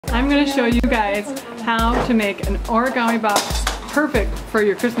I'm going to show you guys how to make an origami box perfect for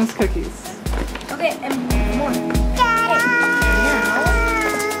your Christmas cookies. Okay, and more.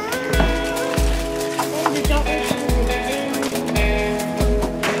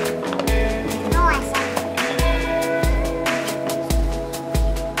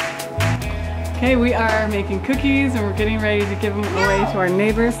 Okay, we are making cookies and we're getting ready to give them away to our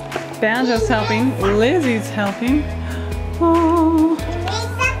neighbors. Banjo's helping, Lizzy's helping. Oh.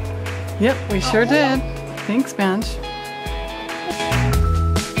 Yep, we sure did. Thanks, Banjo.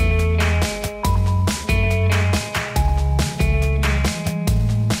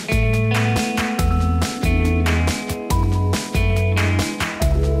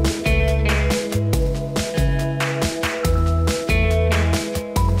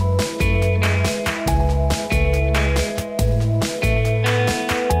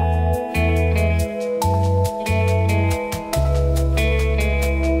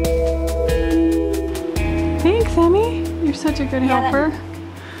 You're such a good helper.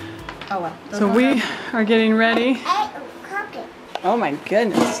 Oh well. So we are getting ready. Oh my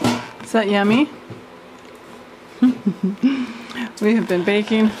goodness. Is that yummy? We have been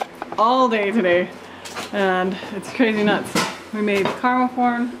baking all day today and it's crazy nuts. We made caramel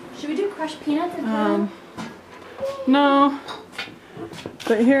corn. Should we do crushed peanuts as well? No.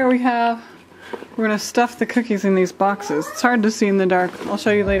 But here we have, we're gonna stuff the cookies in these boxes. It's hard to see in the dark. I'll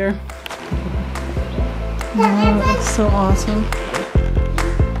show you later. Oh, that's so awesome.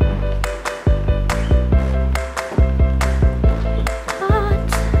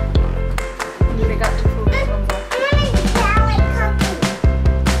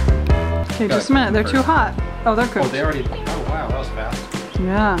 Okay, just a minute. They're too hot. Oh, they're cooked. Oh, they already. Oh, wow, that was fast.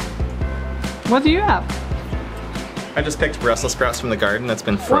 Yeah. What do you have? I just picked Brussels sprouts from the garden that's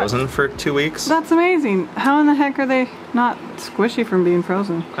been frozen for 2 weeks. That's amazing. How in the heck are they not squishy from being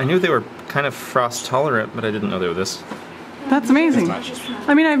frozen? I knew they were kind of frost tolerant, but I didn't know they were this. That's amazing. Much.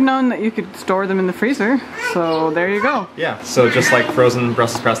 I mean, I've known that you could store them in the freezer, so there you go. Yeah, so just like frozen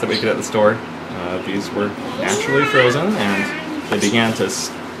Brussels sprouts that we get at the store, these were naturally frozen, and they began to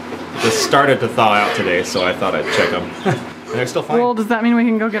just started to thaw out today, so I thought I'd check them. And they're still fine. Well, does that mean we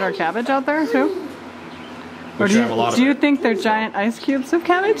can go get our cabbage out there too? Or do you think they're giant ice cubes of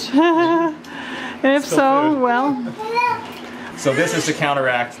cabbage? If so, well. So this is to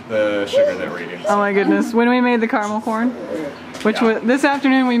counteract the sugar that we're eating. Oh my goodness! When we made the caramel corn, which was this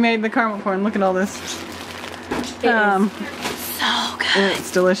afternoon, we made the caramel corn. Look at all this. So good.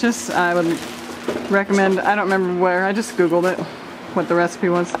 It's delicious. I would recommend. I don't remember where. I just Googled it, what the recipe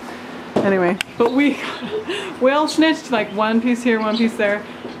was. Anyway, but we all snitched like one piece here, one piece there.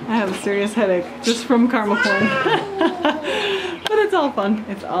 I have a serious headache just from caramel corn. But it's all fun.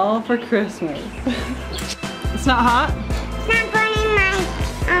 It's all for Christmas. It's not hot? It's not burning my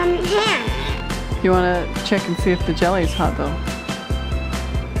hand. You want to check and see if the jelly's hot though.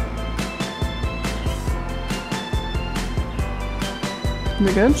 Is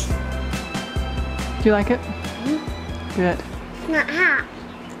it good? Do you like it? Mm-hmm. Good. It's not hot,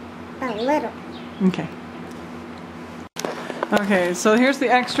 but a little. Okay. Okay, so here's the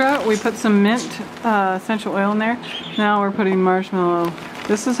extra. We put some mint essential oil in there. Now we're putting marshmallow.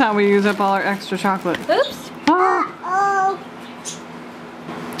 This is how we use up all our extra chocolate. Oops. Ah.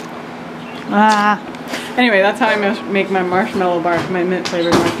 Ah. Anyway, that's how I make my marshmallow bar, my mint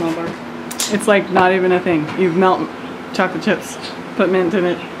flavored marshmallow bar. It's like not even a thing. You melt chocolate chips, put mint in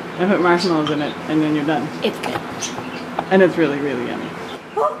it, and put marshmallows in it, and then you're done. It's good. And it's really, really yummy.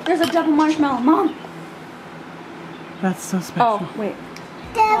 Oh, there's a double marshmallow, Mom. That's so special. Oh, wait.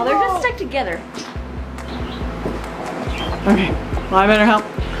 Oh, they're just stuck together. Okay, well I better help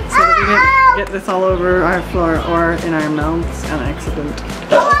so that we didn't get this all over our floor or in our mouths on accident.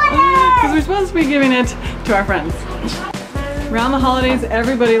 Because we're supposed to be giving it to our friends. Around the holidays,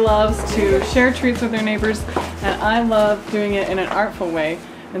 everybody loves to share treats with their neighbors, and I love doing it in an artful way.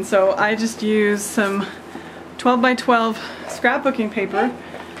 And so I just use some 12 by 12 scrapbooking paper,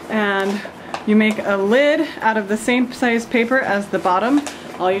 and you make a lid out of the same size paper as the bottom.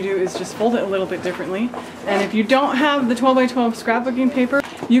 All you do is just fold it a little bit differently. And if you don't have the 12 by 12 scrapbooking paper,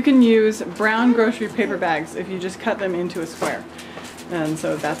 you can use brown grocery paper bags if you just cut them into a square. And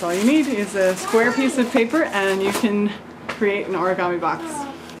so that's all you need is a square piece of paper, and you can create an origami box.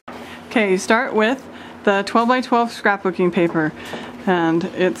 Okay, you start with the 12 by 12 scrapbooking paper, and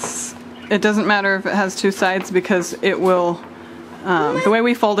it doesn't matter if it has two sides because it will, the way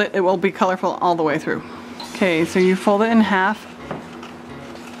we fold it, it will be colorful all the way through. Okay, so you fold it in half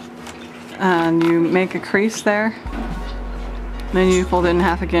and you make a crease there. Then you fold it in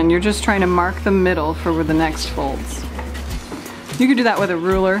half again. You're just trying to mark the middle for the next folds. You could do that with a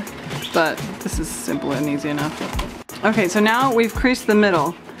ruler, but this is simple and easy enough. Okay, so now we've creased the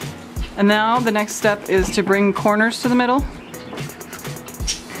middle. And now the next step is to bring corners to the middle.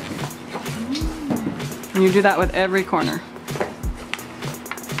 And you do that with every corner.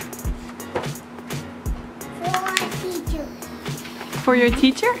 For your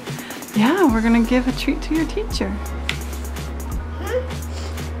teacher? Yeah, we're gonna give a treat to your teacher.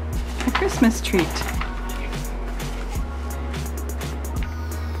 A Christmas treat.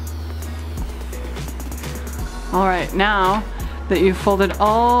 All right, now that you've folded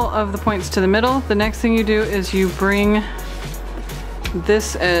all of the points to the middle, the next thing you do is you bring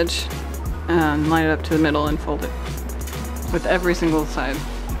this edge and line it up to the middle and fold it with every single side.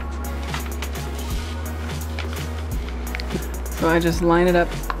 So I just line it up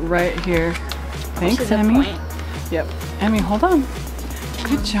right here. Thanks, Emmy. Yep. Emmy, hold on.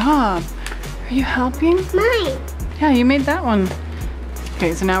 Good job. Are you helping? Mine. Yeah, you made that one.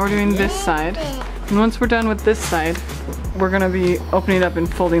 Okay, so now we're doing this side. And once we're done with this side, we're gonna be opening it up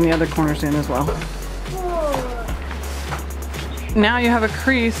and folding the other corners in as well. Now you have a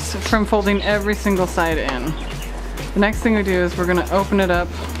crease from folding every single side in. The next thing we do is we're gonna open it up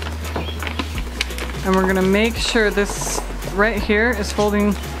and we're gonna make sure this right here is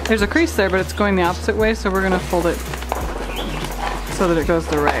folding. There's a crease there, but it's going the opposite way, so we're gonna fold it so that it goes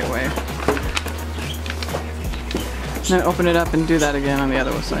the right way. And then open it up and do that again on the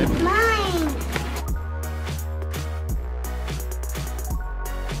other side.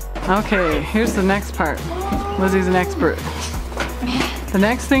 Okay, here's the next part. Lizzie's an expert. The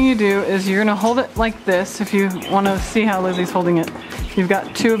next thing you do is you're gonna hold it like this if you wanna see how Lizzie's holding it. You've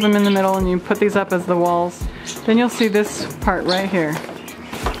got two of them in the middle and you put these up as the walls. Then you'll see this part right here.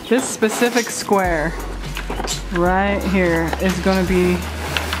 This specific square right here is gonna be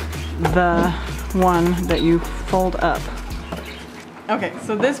the one that you fold up. Okay,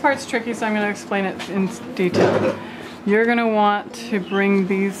 so this part's tricky, so I'm gonna explain it in detail. You're gonna want to bring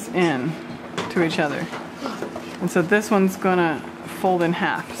these in to each other. And so this one's gonna fold in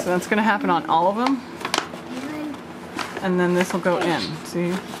half. So that's gonna happen on all of them. And then this will go in,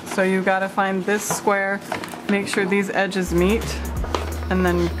 see? So you gotta find this square, make sure these edges meet, and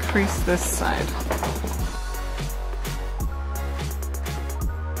then crease this side.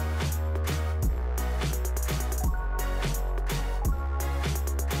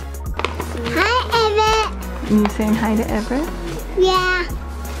 Hi, Everett. You saying hi to Everett? Yeah.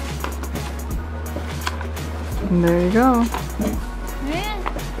 And there you go.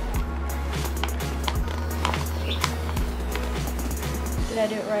 Did I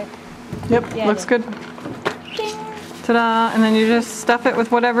do it right? Yep, Yeah, looks good. Ta-da! And then you just stuff it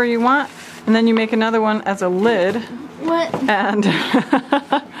with whatever you want, and then you make another one as a lid. What? And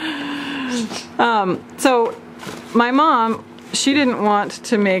so my mom, she didn't want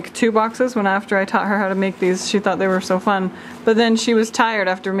to make 2 boxes when after I taught her how to make these. She thought they were so fun. But then she was tired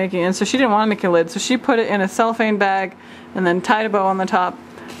after making it, and so she didn't want to make a lid. So she put it in a cellophane bag and then tied a bow on the top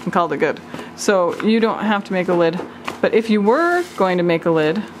and called it good. So you don't have to make a lid. But if you were going to make a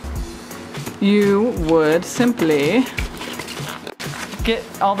lid, you would simply get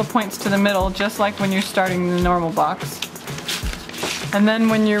all the points to the middle, just like when you're starting the normal box. And then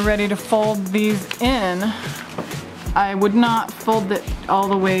when you're ready to fold these in, I would not fold it all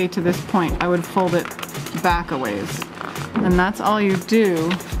the way to this point. I would fold it back a ways. And that's all you do.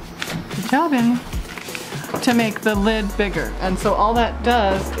 Good job, Annie. To make the lid bigger. And so all that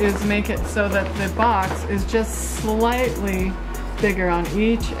does is make it so that the box is just slightly bigger on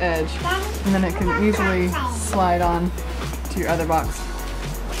each edge. And then it can easily slide on to your other box.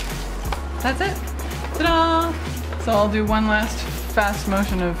 That's it. Ta-da! So I'll do one last fast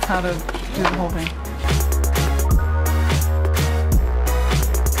motion of how to do the whole thing.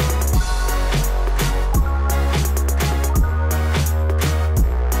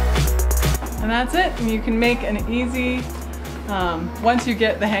 And that's it. And you can make an easy, once you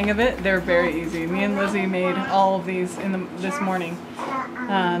get the hang of it, they're very easy. Me and Lizzy made all of these this morning.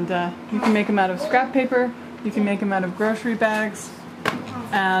 And you can make them out of scrap paper, you can make them out of grocery bags,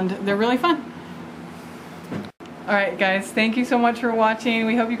 and they're really fun. Alright guys, thank you so much for watching.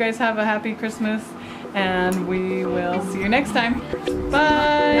 We hope you guys have a happy Christmas, and we will see you next time.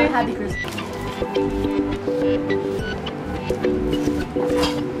 Bye! Happy Christmas.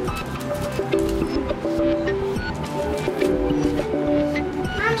 Mommy,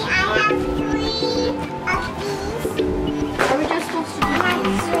 I have 3 of these. Are we just supposed to I have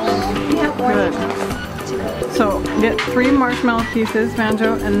 3. do have one? Good. So get 3 marshmallow pieces,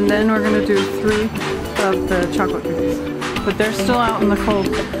 Banjo, and then we're going to do 3 of the chocolate cookies. But they're still out in the cold.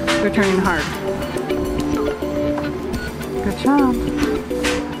 They're turning hard. Good job.